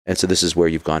And so this is where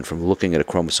you've gone from looking at a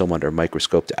chromosome under a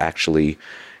microscope to actually,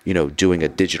 doing a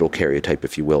digital karyotype,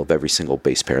 if you will, of every single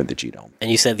base pair in the genome. And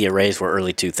you said the arrays were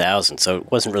early 2000, so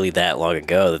it wasn't really that long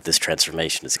ago that this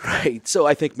transformation is occurring. Right. So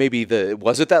I think maybe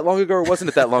was it that long ago or wasn't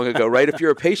it that long ago, right? If you're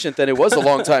a patient, then it was a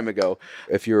long time ago.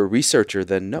 If you're a researcher,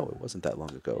 then no, it wasn't that long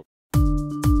ago.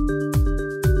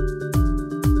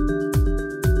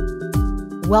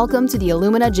 Welcome to the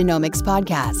Illumina Genomics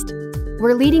Podcast,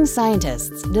 where leading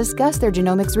scientists discuss their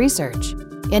genomics research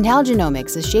and how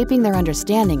genomics is shaping their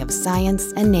understanding of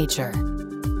science and nature.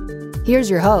 Here's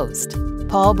your host,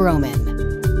 Paul Broman.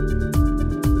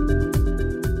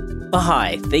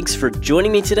 Hi, thanks for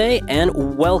joining me today,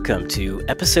 and welcome to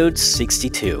episode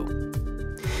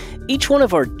 62. Each one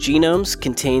of our genomes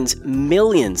contains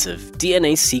millions of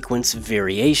DNA sequence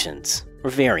variations, or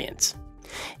variants.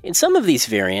 And some of these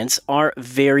variants are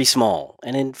very small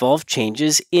and involve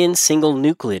changes in single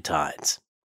nucleotides.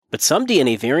 But some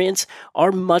DNA variants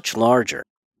are much larger.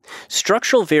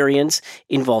 Structural variants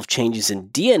involve changes in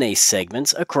DNA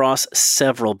segments across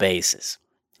several bases,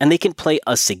 and they can play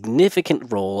a significant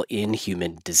role in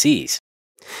human disease.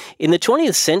 In the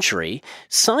 20th century,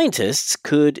 scientists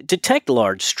could detect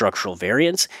large structural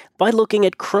variants by looking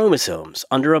at chromosomes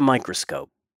under a microscope.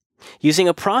 Using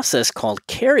a process called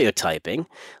karyotyping,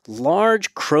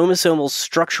 large chromosomal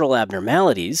structural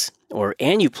abnormalities, or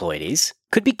aneuploidies,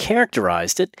 could be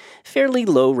characterized at fairly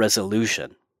low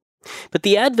resolution. But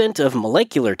the advent of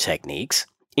molecular techniques,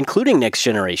 including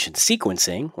next-generation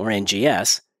sequencing, or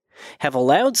NGS, have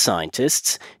allowed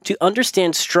scientists to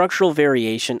understand structural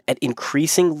variation at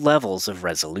increasing levels of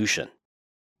resolution.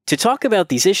 To talk about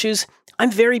these issues,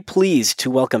 I'm very pleased to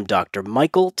welcome Dr.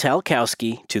 Michael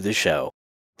Talkowski to the show.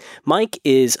 Mike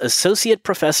is Associate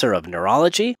Professor of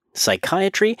Neurology,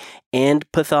 Psychiatry, and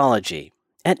Pathology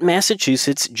at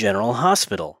Massachusetts General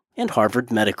Hospital and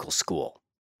Harvard Medical School.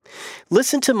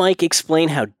 Listen to Mike explain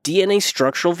how DNA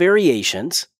structural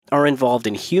variations are involved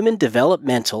in human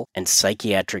developmental and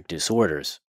psychiatric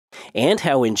disorders, and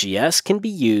how NGS can be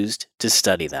used to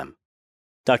study them.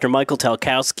 Dr. Michael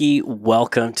Talkowski,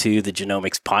 welcome to the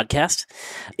Genomics Podcast.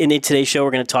 And in today's show, we're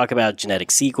going to talk about genetic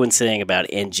sequencing, about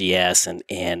NGS,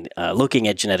 and looking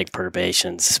at genetic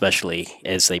perturbations, especially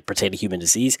as they pertain to human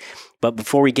disease. But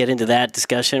before we get into that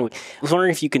discussion, I was wondering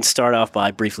if you can start off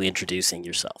by briefly introducing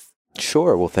yourself.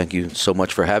 Sure. Well, thank you so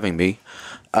much for having me.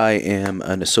 I am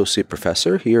an associate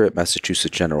professor here at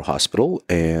Massachusetts General Hospital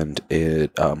and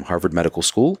at Harvard Medical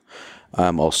School.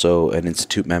 I'm also an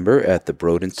institute member at the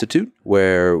Broad Institute,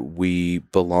 where we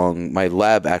belong. My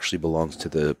lab actually belongs to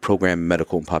the Program in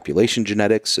Medical and Population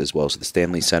Genetics, as well as the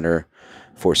Stanley Center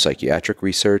for Psychiatric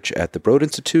Research at the Broad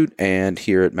Institute. And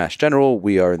here at Mass General,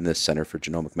 we are in the Center for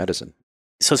Genomic Medicine.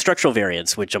 So structural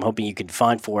variants, which I'm hoping you can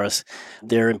define for us,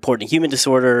 they're important in human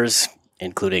disorders,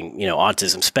 including,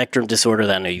 autism spectrum disorder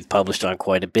that I know you've published on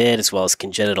quite a bit, as well as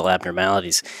congenital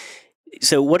abnormalities.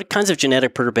 So what kinds of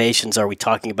genetic perturbations are we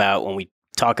talking about when we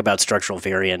talk about structural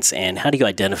variants, and how do you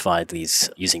identify these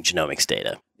using genomics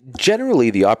data?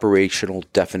 Generally, the operational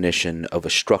definition of a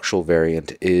structural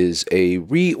variant is a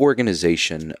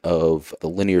reorganization of the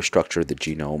linear structure of the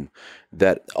genome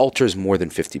that alters more than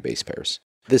 50 base pairs.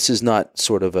 This is not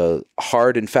sort of a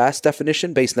hard and fast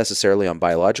definition based necessarily on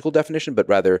biological definition, but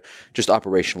rather just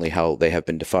operationally how they have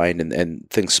been defined, and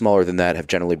things smaller than that have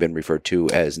generally been referred to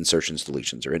as insertions,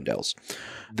 deletions, or indels.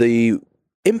 The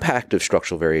impact of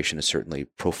structural variation is certainly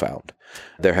profound.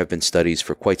 There have been studies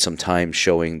for quite some time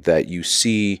showing that you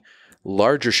see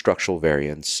larger structural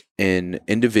variants in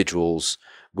individuals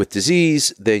with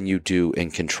disease than you do in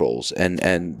controls.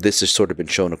 And this has sort of been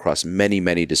shown across many,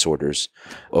 many disorders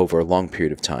over a long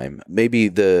period of time. Maybe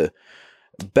the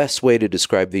best way to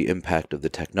describe the impact of the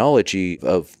technology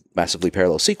of massively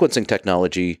parallel sequencing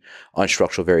technology on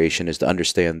structural variation is to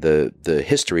understand the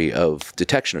history of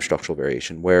detection of structural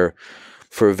variation, where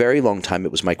for a very long time,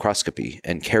 it was microscopy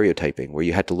and karyotyping, where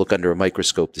you had to look under a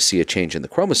microscope to see a change in the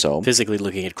chromosome. Physically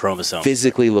looking at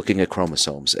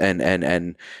chromosomes.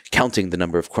 And counting the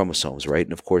number of chromosomes, right?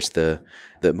 And of course, the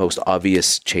most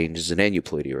obvious change is an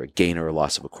aneuploidy, or a gain or a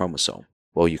loss of a chromosome.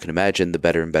 Well, you can imagine the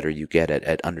better and better you get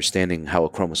at understanding how a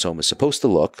chromosome is supposed to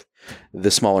look, the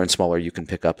smaller and smaller you can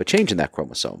pick up a change in that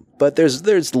chromosome. But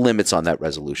there's limits on that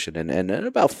resolution, and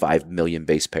about 5 million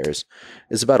base pairs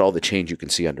is about all the change you can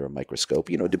see under a microscope,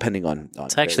 depending on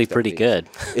it's actually pretty good.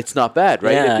 It's not bad,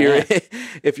 right? Yeah,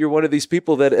 if you're one of these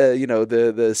people that,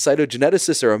 the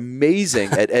cytogeneticists are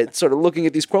amazing at sort of looking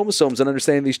at these chromosomes and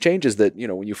understanding these changes that,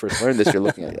 when you first learn this, you're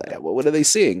looking at, well, what are they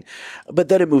seeing? But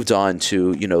then it moved on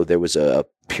to, there was a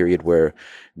period where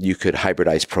you could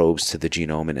hybridize probes to the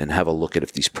genome and have a look at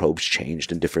if these probes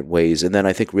changed in different ways. And then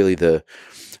I think really the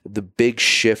big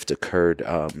shift occurred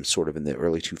sort of in the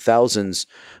early 2000s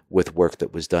with work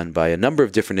that was done by a number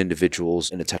of different individuals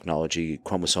in a technology,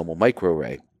 chromosomal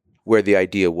microarray, where the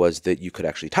idea was that you could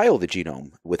actually tile the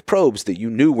genome with probes that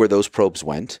you knew where those probes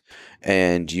went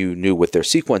and you knew what their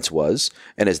sequence was.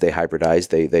 And as they hybridized,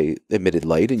 they emitted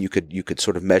light, and you could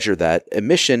sort of measure that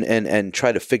emission and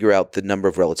try to figure out the number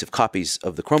of relative copies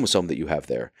of the chromosome that you have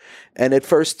there. And at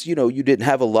first, you didn't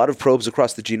have a lot of probes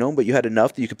across the genome, but you had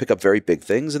enough that you could pick up very big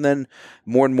things. And then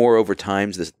more and more over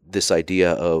time, this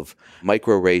idea of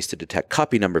microarrays to detect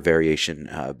copy number variation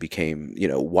became,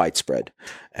 widespread.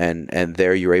 And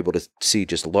there you're able to see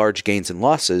just large gains and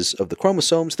losses of the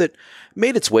chromosomes that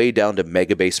made its way down to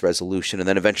megabase resolution and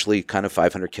then eventually kind of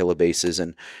 500 kilobases.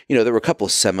 And, there were a couple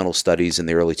of seminal studies in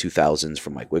the early 2000s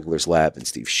from Mike Wigler's lab and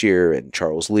Steve Shear and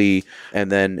Charles Lee.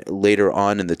 And then later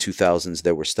on in the 2000s,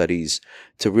 there were studies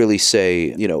to really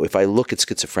say, if I look at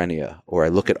schizophrenia or I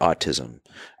look at autism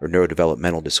or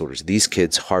neurodevelopmental disorders, these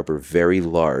kids harbor very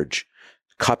large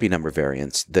copy number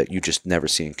variants that you just never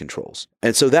see in controls.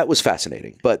 And so that was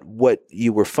fascinating. But what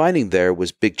you were finding there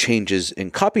was big changes in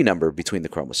copy number between the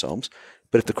chromosomes.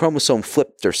 But if the chromosome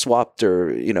flipped or swapped or,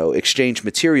 exchanged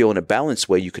material in a balanced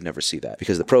way, you could never see that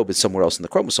because the probe is somewhere else in the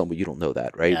chromosome, but you don't know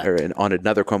that, right? Yeah. Or on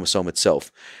another chromosome itself.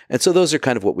 And so those are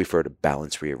kind of what we refer to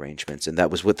balance rearrangements. And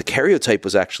that was what the karyotype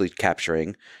was actually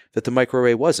capturing that the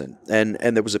microarray wasn't. And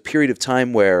there was a period of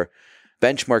time where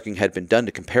benchmarking had been done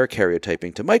to compare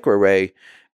karyotyping to microarray.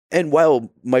 And while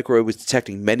microarray was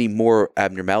detecting many more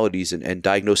abnormalities and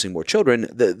diagnosing more children,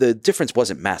 the difference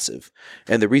wasn't massive.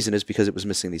 And the reason is because it was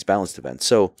missing these balanced events.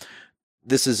 So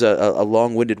this is a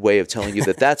long-winded way of telling you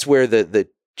that that's where the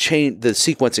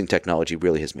sequencing technology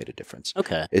really has made a difference.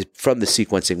 Okay. From the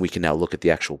sequencing, we can now look at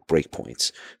the actual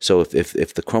breakpoints. So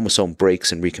if the chromosome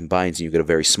breaks and recombines and you get a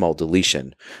very small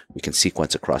deletion, we can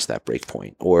sequence across that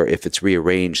breakpoint. Or if it's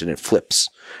rearranged and it flips,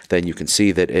 then you can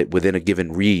see that within a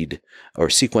given read or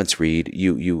sequence read,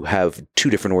 you have two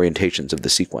different orientations of the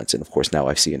sequence. And of course, now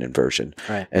I see an inversion.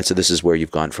 Right. And so this is where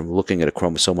you've gone from looking at a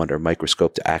chromosome under a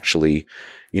microscope to actually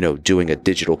doing a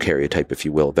digital karyotype, if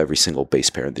you will, of every single base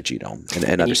pair in the genome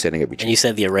and understanding every gene. And you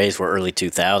said the arrays were early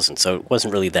 2000s, so it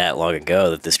wasn't really that long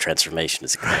ago that this transformation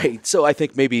is occurring. Right. So I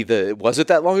think maybe was it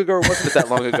that long ago or wasn't it that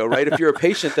long ago, right? If you're a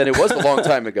patient, then it was a long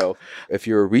time ago. If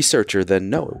you're a researcher, then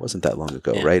no, it wasn't that long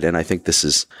ago, right? And I think this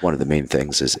is one of the main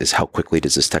things is how quickly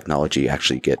does this technology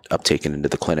actually get uptaken into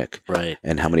the clinic? Right.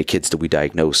 And how many kids do we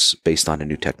diagnose based on a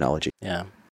new technology? Yeah.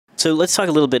 So let's talk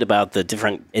a little bit about the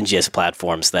different NGS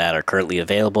platforms that are currently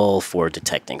available for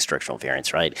detecting structural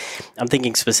variants, right? I'm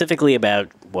thinking specifically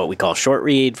about what we call short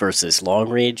read versus long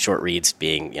read. Short reads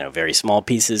being, very small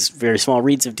pieces, very small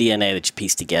reads of DNA that you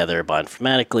piece together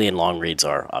bioinformatically, and long reads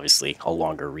are obviously a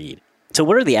longer read. So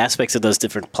what are the aspects of those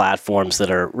different platforms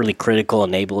that are really critical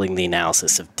enabling the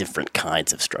analysis of different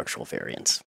kinds of structural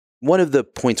variants? One of the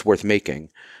points worth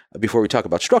making before we talk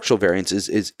about structural variants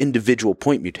is individual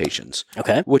point mutations,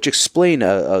 okay, which explain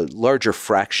a larger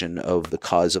fraction of the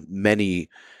cause of many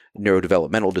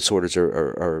neurodevelopmental disorders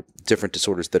or different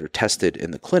disorders that are tested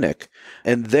in the clinic.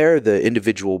 And there, the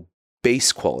individual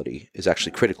base quality is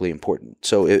actually critically important.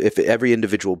 So if every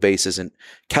individual base isn't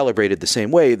calibrated the same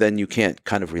way, then you can't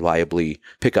kind of reliably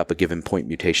pick up a given point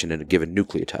mutation in a given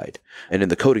nucleotide. And in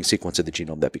the coding sequence of the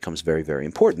genome, that becomes very, very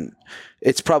important.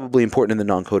 It's probably important in the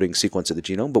non-coding sequence of the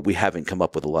genome, but we haven't come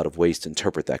up with a lot of ways to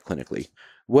interpret that clinically.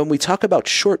 When we talk about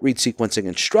short read sequencing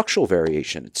and structural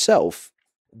variation itself,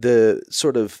 the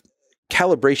sort of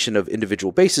calibration of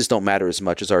individual bases don't matter as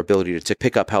much as our ability to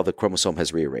pick up how the chromosome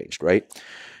has rearranged, right?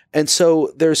 And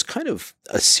so there's kind of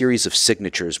a series of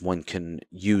signatures one can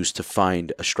use to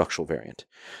find a structural variant.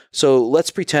 So let's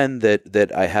pretend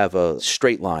that I have a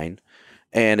straight line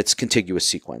and it's contiguous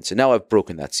sequence. And now I've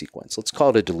broken that sequence. Let's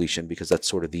call it a deletion because that's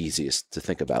sort of the easiest to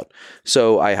think about.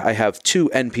 So I have two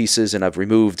end pieces and I've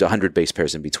removed 100 base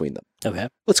pairs in between them. Okay.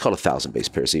 Let's call it 1,000 base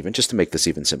pairs even, just to make this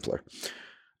even simpler.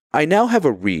 I now have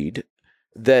a read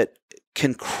that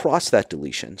can cross that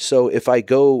deletion. So if I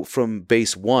go from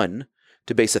base 1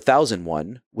 to base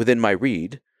 1001 within my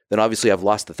read, then obviously I've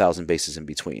lost 1,000 bases in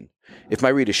between. If my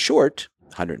read is short,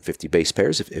 150 base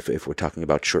pairs, if we're talking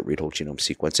about short read whole genome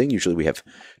sequencing, usually we have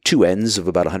two ends of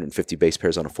about 150 base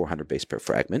pairs on a 400 base pair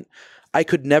fragment. I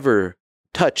could never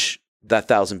touch that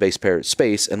 1,000 base pair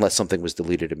space unless something was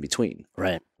deleted in between.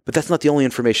 Right. But that's not the only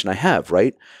information I have,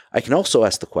 right? I can also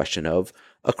ask the question of,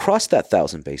 across that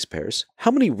 1,000 base pairs, how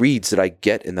many reads did I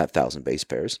get in that 1,000 base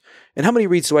pairs? And how many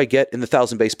reads do I get in the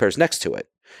 1,000 base pairs next to it?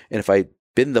 And if I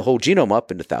bin the whole genome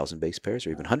up into 1,000 base pairs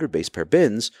or even 100 base pair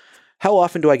bins, how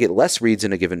often do I get less reads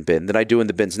in a given bin than I do in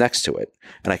the bins next to it?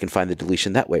 And I can find the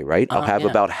deletion that way, right? I'll have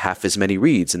about half as many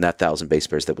reads in that 1,000 base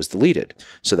pairs that was deleted.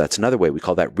 So that's another way. We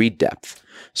call that read depth.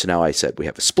 So now I said we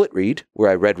have a split read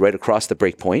where I read right across the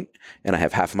breakpoint, and I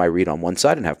have half of my read on one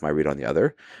side and half of my read on the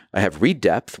other. I have read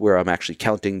depth where I'm actually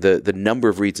counting the number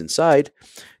of reads inside.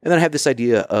 And then I have this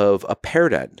idea of a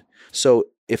paired end. So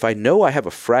if I know I have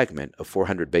a fragment of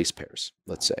 400 base pairs,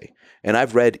 let's say, and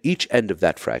I've read each end of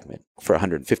that fragment for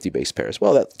 150 base pairs,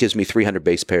 well, that gives me 300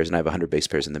 base pairs and I have 100 base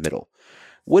pairs in the middle.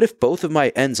 What if both of my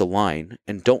ends align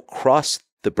and don't cross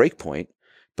the breakpoint,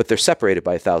 but they're separated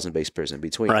by 1,000 base pairs in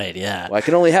between? Right, yeah. Well, I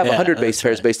can only have 100 base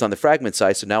pairs based on the fragment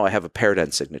size, so now I have a paired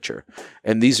end signature.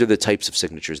 And these are the types of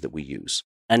signatures that we use.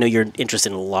 I know you're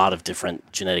interested in a lot of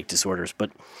different genetic disorders,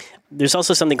 but there's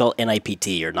also something called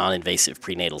NIPT, or non-invasive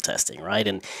prenatal testing, right?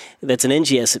 And that's an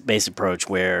NGS-based approach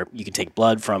where you can take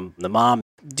blood from the mom,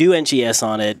 do NGS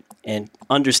on it, and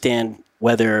understand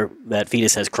whether that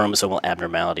fetus has chromosomal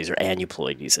abnormalities or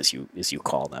aneuploidies, as you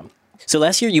call them. So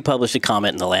last year you published a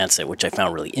comment in The Lancet, which I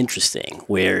found really interesting,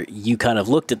 where you kind of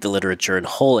looked at the literature and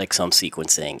whole exome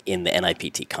sequencing in the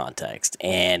NIPT context.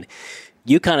 And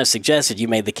you kind of suggested, you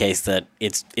made the case that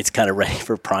it's kind of ready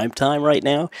for prime time right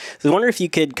now. So I wonder if you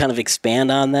could kind of expand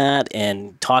on that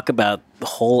and talk about the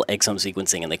whole exome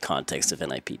sequencing in the context of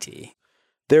NIPT.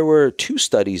 There were 2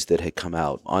 studies that had come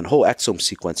out on whole exome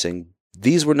sequencing.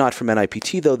 These were not from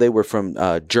NIPT, though. They were from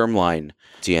germline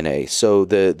DNA. So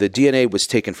the DNA was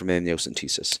taken from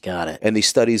amniocentesis. Got it. And these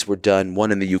studies were done,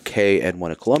 one in the UK and one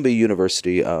at Columbia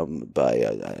University by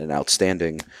an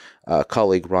outstanding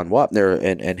colleague, Ron Wapner,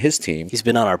 and his team. He's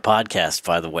been on our podcast,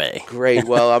 by the way. Great.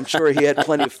 Well, I'm sure he had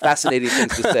plenty of fascinating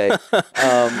things to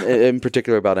say, in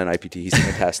particular about NIPT. He's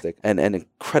fantastic and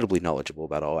incredibly knowledgeable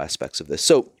about all aspects of this.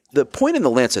 So the point in The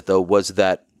Lancet, though, was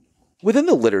that within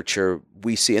the literature,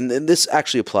 we see, and this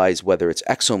actually applies whether it's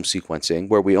exome sequencing,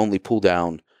 where we only pull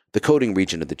down the coding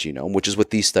region of the genome, which is what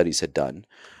these studies had done,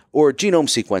 or genome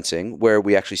sequencing, where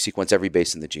we actually sequence every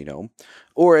base in the genome,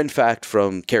 or in fact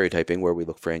from karyotyping, where we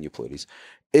look for aneuploidies,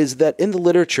 is that in the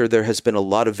literature there has been a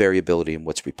lot of variability in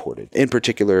what's reported. In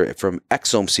particular, from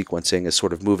exome sequencing is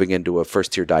sort of moving into a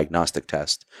first-tier diagnostic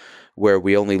test, where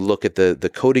we only look at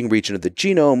the coding region of the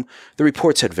genome. The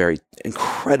reports had varied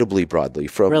incredibly broadly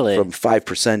from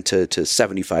 5% to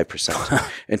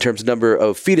 75% in terms of number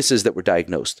of fetuses that were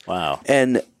diagnosed. Wow.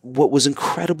 And what was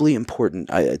incredibly important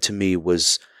to me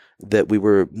was that we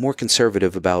were more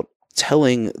conservative about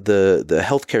telling the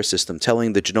healthcare system,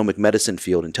 telling the genomic medicine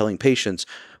field, and telling patients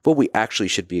what we actually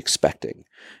should be expecting.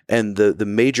 And the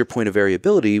major point of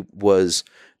variability was,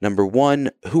 number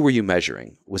one, who were you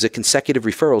measuring? Was it consecutive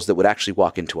referrals that would actually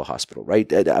walk into a hospital,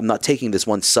 right? I'm not taking this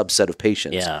one subset of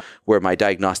patients where my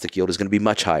diagnostic yield is going to be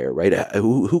much higher, right?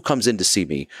 Who comes in to see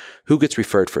me? Who gets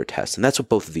referred for a test? And that's what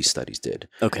both of these studies did.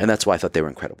 Okay. And that's why I thought they were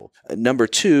incredible. Number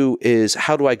two is,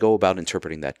 how do I go about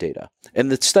interpreting that data?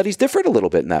 And the studies differed a little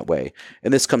bit in that way.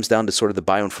 And this comes down to sort of the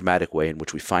bioinformatic way in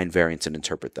which we find variants and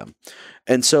interpret them.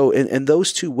 And so in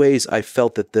those 2 ways, I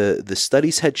felt that the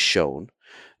studies had shown,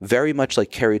 very much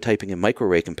like karyotyping and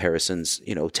microarray comparisons,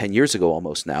 10 years ago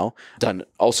almost now, done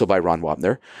also by Ron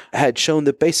Wapner, had shown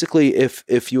that basically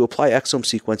if you apply exome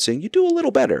sequencing, you do a little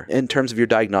better in terms of your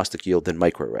diagnostic yield than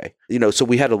microarray. So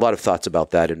we had a lot of thoughts about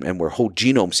that and where whole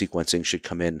genome sequencing should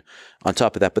come in on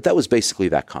top of that. But that was basically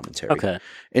that commentary. Okay.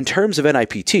 In terms of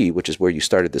NIPT, which is where you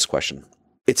started this question,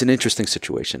 it's an interesting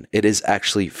situation. It is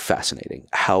actually fascinating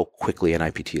how quickly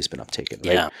NIPT has been uptaken,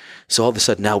 right? Yeah. So all of a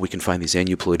sudden now we can find these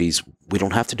aneuploidies. We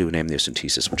don't have to do an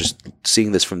amniocentesis. We're just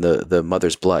seeing this from the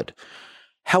mother's blood.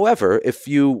 However, if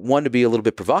you want to be a little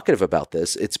bit provocative about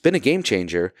this, it's been a game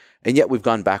changer, and yet we've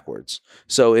gone backwards.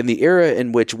 So in the era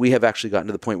in which we have actually gotten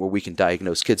to the point where we can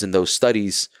diagnose kids in those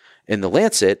studies in The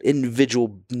Lancet,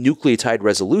 individual nucleotide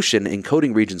resolution in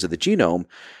coding regions of the genome,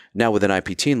 now with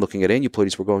NIPT and looking at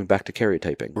aneuploidies, we're going back to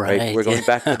karyotyping, right? We're going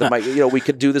back to the we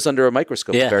could do this under a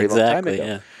microscope a very long time ago.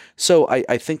 Yeah. So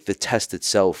I think the test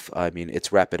itself,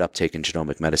 its rapid uptake in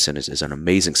genomic medicine is an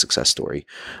amazing success story.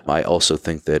 I also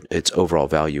think that its overall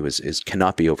value is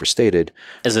cannot be overstated.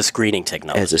 As a screening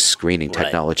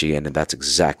technology. And that's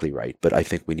exactly right. But I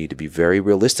think we need to be very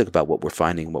realistic about what we're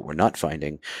finding, what we're not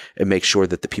finding, and make sure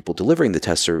that the people delivering the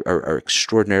tests are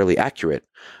extraordinarily accurate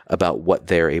about what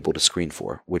they're able to screen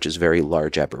for, which is very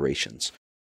large aberrations.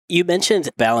 You mentioned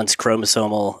balanced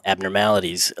chromosomal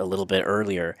abnormalities a little bit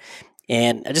earlier.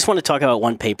 And I just want to talk about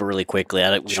one paper really quickly.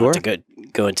 I don't want to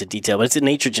go into detail, but it's a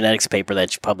Nature Genetics paper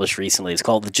that you published recently. It's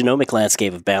called "The Genomic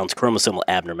Landscape of Balanced Chromosomal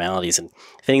Abnormalities." And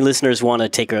if any listeners want to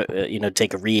take a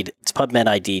read, it's PubMed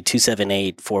ID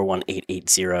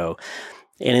 278-41880.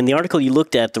 And in the article, you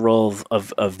looked at the role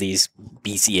of these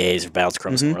BCAs, or balanced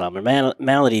chromosomal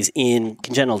abnormalities, in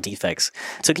congenital defects.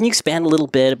 So can you expand a little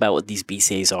bit about what these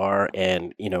BCAs are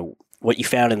and, what you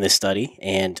found in this study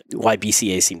and why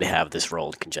BCAs seem to have this role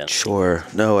in congenital? Sure.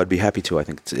 No, I'd be happy to. I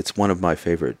think it's one of my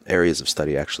favorite areas of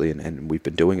study, actually, and we've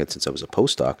been doing it since I was a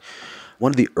postdoc.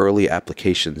 One of the early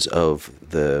applications of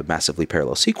the massively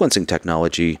parallel sequencing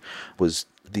technology was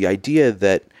the idea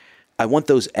that I want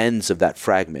those ends of that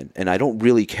fragment, and I don't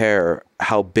really care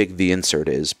how big the insert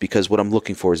is, because what I'm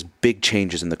looking for is big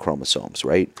changes in the chromosomes,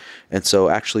 right? And so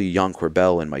actually Jan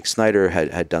Corbel and Mike Snyder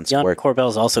had done some work. Jan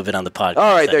Corbel's also been on the podcast.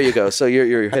 All right, there you go. So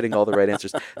you're hitting all the right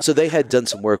answers. So they had done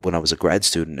some work when I was a grad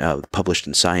student, published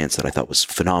in Science, that I thought was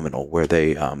phenomenal, where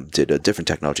they did a different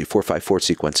technology, 454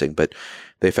 sequencing, but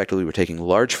they effectively were taking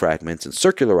large fragments and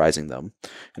circularizing them.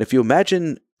 And if you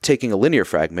imagine taking a linear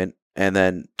fragment and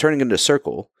then turning it into a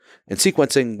circle, and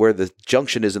sequencing where the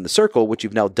junction is in the circle, what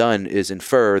you've now done is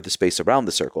infer the space around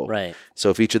the circle. Right. So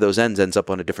if each of those ends up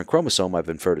on a different chromosome, I've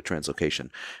inferred a translocation.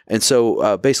 And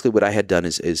so basically what I had done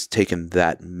is taken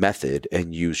that method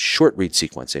and used short read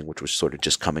sequencing, which was sort of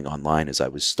just coming online as I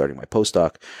was starting my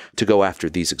postdoc, to go after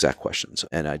these exact questions.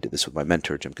 And I did this with my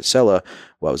mentor, Jim Casella,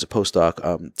 while I was a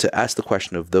postdoc, to ask the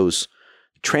question of those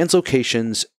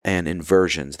translocations and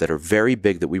inversions that are very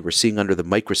big that we were seeing under the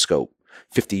microscope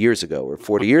 50 years ago or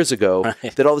 40 years ago,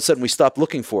 right, that all of a sudden we stopped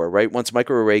looking for, right? Once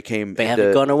microarray came, they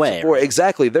haven't gone away. Right?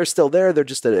 Exactly. They're still there. They're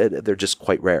just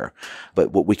quite rare.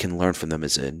 But what we can learn from them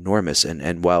is enormous.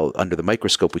 And while under the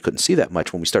microscope we couldn't see that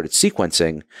much, when we started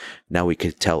sequencing, now we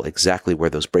could tell exactly where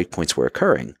those breakpoints were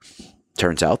occurring.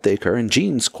 Turns out they occur in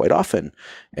genes quite often.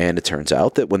 And it turns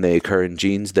out that when they occur in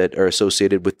genes that are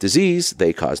associated with disease,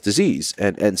 they cause disease.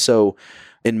 And so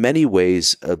in many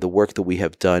ways, the work that we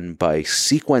have done by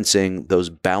sequencing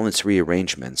those balanced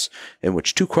rearrangements in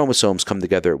which two chromosomes come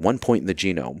together at one point in the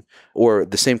genome, or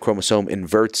the same chromosome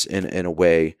inverts in a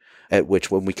way at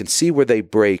which when we can see where they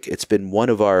break, it's been one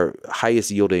of our highest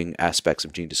yielding aspects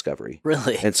of gene discovery.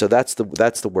 Really? And so that's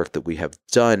the work that we have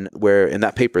done, where in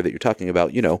that paper that you're talking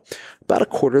about, about a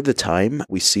quarter of the time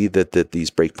we see that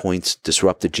these breakpoints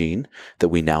disrupt the gene that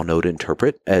we now know to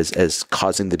interpret as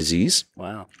causing the disease.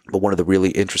 Wow. But one of the really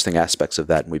interesting aspects of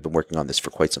that, and we've been working on this for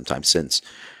quite some time since,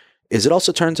 is it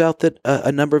also turns out that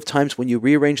a number of times when you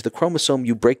rearrange the chromosome,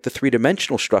 you break the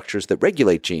three-dimensional structures that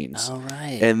regulate genes. All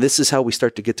right. And this is how we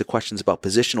start to get to questions about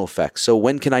positional effects. So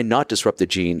when can I not disrupt the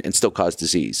gene and still cause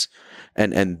disease?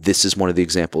 And this is one of the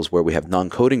examples where we have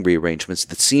non-coding rearrangements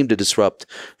that seem to disrupt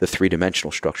the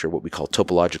three-dimensional structure, what we call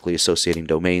topologically associating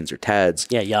domains, or TADs.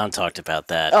 Yeah, Jan talked about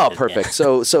that. Oh, perfect.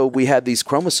 Yeah. So we had these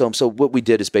chromosomes. So what we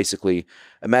did is basically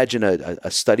imagine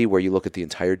a study where you look at the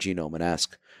entire genome and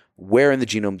ask, where in the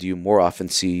genome do you more often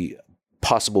see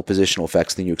possible positional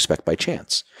effects than you expect by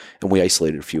chance? And we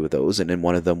isolated a few of those. And in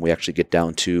one of them, we actually get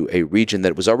down to a region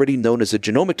that was already known as a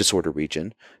genomic disorder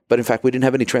region. But in fact, we didn't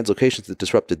have any translocations that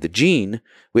disrupted the gene.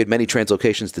 We had many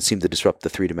translocations that seemed to disrupt the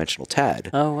three-dimensional TAD.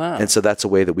 Oh, wow. And so that's a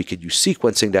way that we could use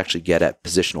sequencing to actually get at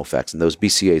positional effects. And those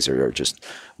BCAs are just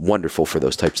wonderful for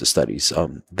those types of studies.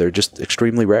 They're just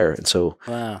extremely rare. And so,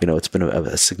 wow, it's been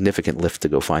a significant lift to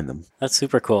go find them. That's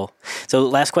super cool. So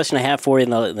last question I have for you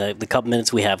in the couple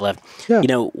minutes we have left. Yeah.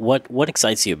 What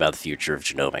excites you about the future of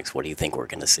genomics? What do you think we're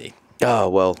going to see? Oh,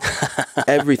 well,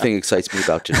 everything excites me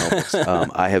about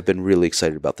genomics. I have been really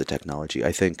excited about the technology.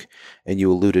 I think, and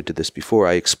you alluded to this before,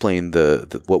 I explained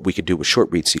what we could do with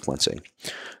short read sequencing.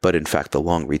 But in fact, the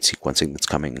long read sequencing that's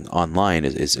coming online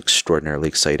is extraordinarily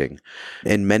exciting.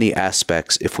 In many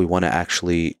aspects, if we want to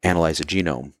actually analyze a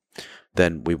genome,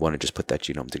 then we want to just put that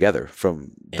genome together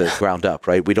from the ground up,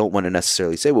 right? We don't want to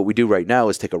necessarily say what we do right now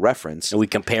is take a reference. And we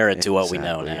compare it to what we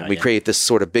know now. And we create this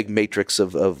sort of big matrix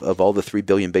of all the 3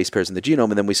 billion base pairs in the genome,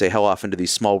 and then we say, how often do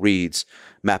these small reads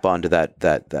map onto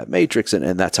that matrix?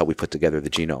 And that's how we put together the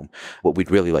genome. What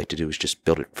we'd really like to do is just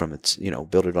build it from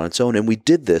build it on its own. And we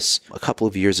did this a couple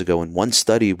of years ago in one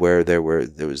study where there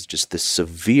was just this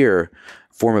severe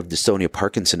form of dystonia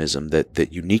Parkinsonism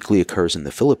that uniquely occurs in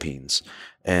the Philippines.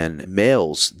 And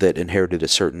males that inherited a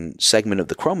certain segment of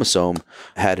the chromosome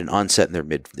had an onset in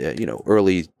their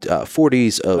early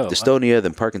 40s of dystonia,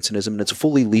 then Parkinsonism, and it's a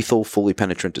fully lethal, fully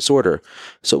penetrant disorder.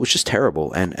 So it was just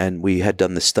terrible. And we had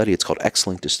done this study. It's called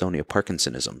X-linked dystonia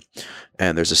Parkinsonism.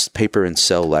 And there's a paper in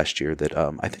Cell last year that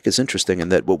I think is interesting.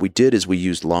 And that what we did is we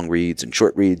used long reads and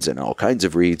short reads and all kinds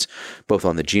of reads, both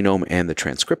on the genome and the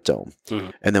transcriptome. Mm-hmm.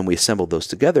 And then we assembled those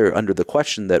together under the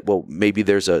question that, well, maybe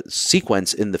there's a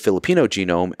sequence in the Filipino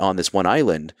genome on this one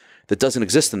island that doesn't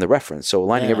exist in the reference. So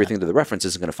aligning everything to the reference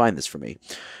isn't going to find this for me.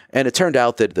 And it turned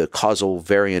out that the causal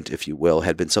variant, if you will,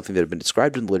 had been something that had been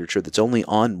described in the literature that's only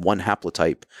on one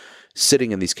haplotype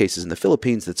sitting in these cases in the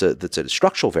Philippines. That's a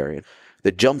structural variant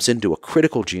that jumps into a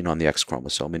critical gene on the X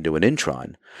chromosome, into an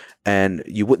intron. And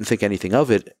you wouldn't think anything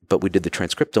of it, but we did the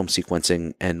transcriptome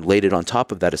sequencing and laid it on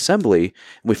top of that assembly.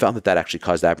 And we found that that actually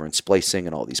caused aberrant splicing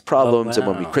and all these problems. And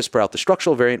when we CRISPR out the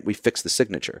structural variant, we fixed the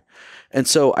signature. And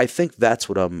so I think that's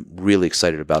what I'm really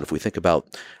excited about. If we think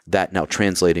about that now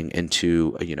translating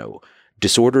into,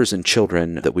 disorders in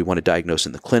children that we want to diagnose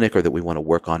in the clinic or that we want to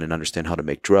work on and understand how to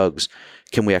make drugs,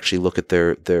 can we actually look at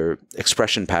their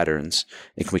expression patterns,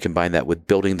 and can we combine that with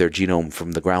building their genome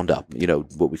from the ground up,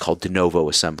 what we call de novo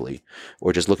assembly,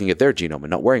 or just looking at their genome and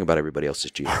not worrying about everybody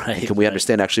else's genome? Right, can we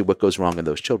understand actually what goes wrong in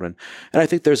those children? And I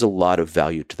think there's a lot of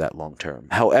value to that long term.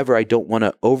 However, I don't want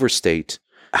to overstate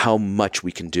how much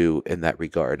we can do in that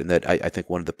regard. And that I think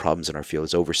one of the problems in our field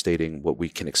is overstating what we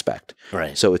can expect.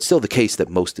 Right. So it's still the case that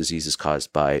most disease is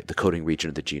caused by the coding region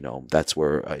of the genome. That's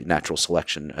where natural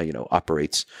selection,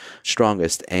 operates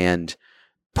strongest. And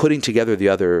putting together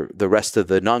the rest of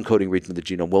the non-coding region of the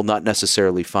genome will not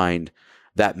necessarily find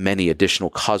that many additional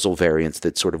causal variants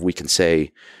that sort of we can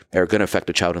say are going to affect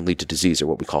a child and lead to disease, or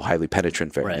what we call highly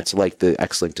penetrant variants, like the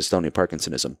X-linked dystonia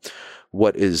Parkinsonism.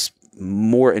 What is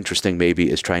more interesting maybe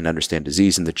is trying to understand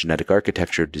disease and the genetic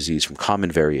architecture of disease from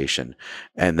common variation,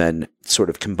 and then sort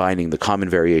of combining the common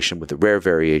variation with the rare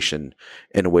variation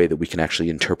in a way that we can actually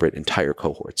interpret entire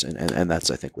cohorts. And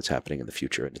that's, I think, what's happening in the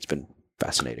future. And it's been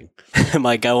fascinating.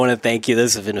 Mike, I want to thank you.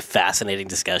 This has been a fascinating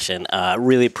discussion.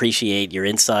 Really appreciate your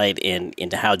insight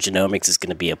into how genomics is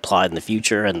going to be applied in the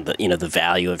future, and the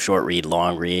value of short read,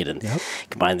 long read, and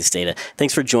combine this data.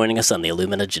 Thanks for joining us on the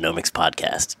Illumina Genomics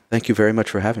podcast. Thank you very much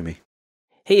for having me.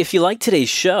 Hey, if you like today's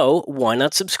show, why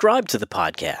not subscribe to the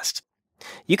podcast?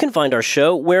 You can find our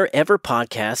show wherever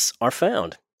podcasts are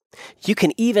found. You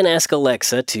can even ask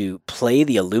Alexa to play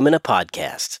the Illumina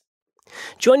podcast.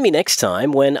 Join me next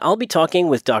time when I'll be talking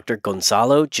with Dr.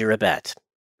 Gonzalo Giribet.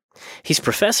 He's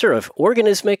professor of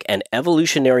organismic and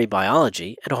evolutionary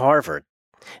biology at Harvard,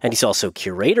 and he's also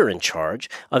curator in charge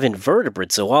of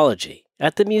invertebrate zoology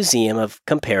at the Museum of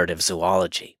Comparative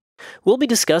Zoology. We'll be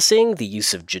discussing the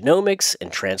use of genomics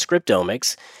and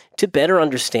transcriptomics to better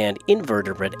understand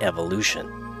invertebrate evolution,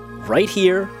 right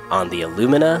here on the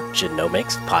Illumina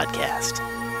Genomics podcast.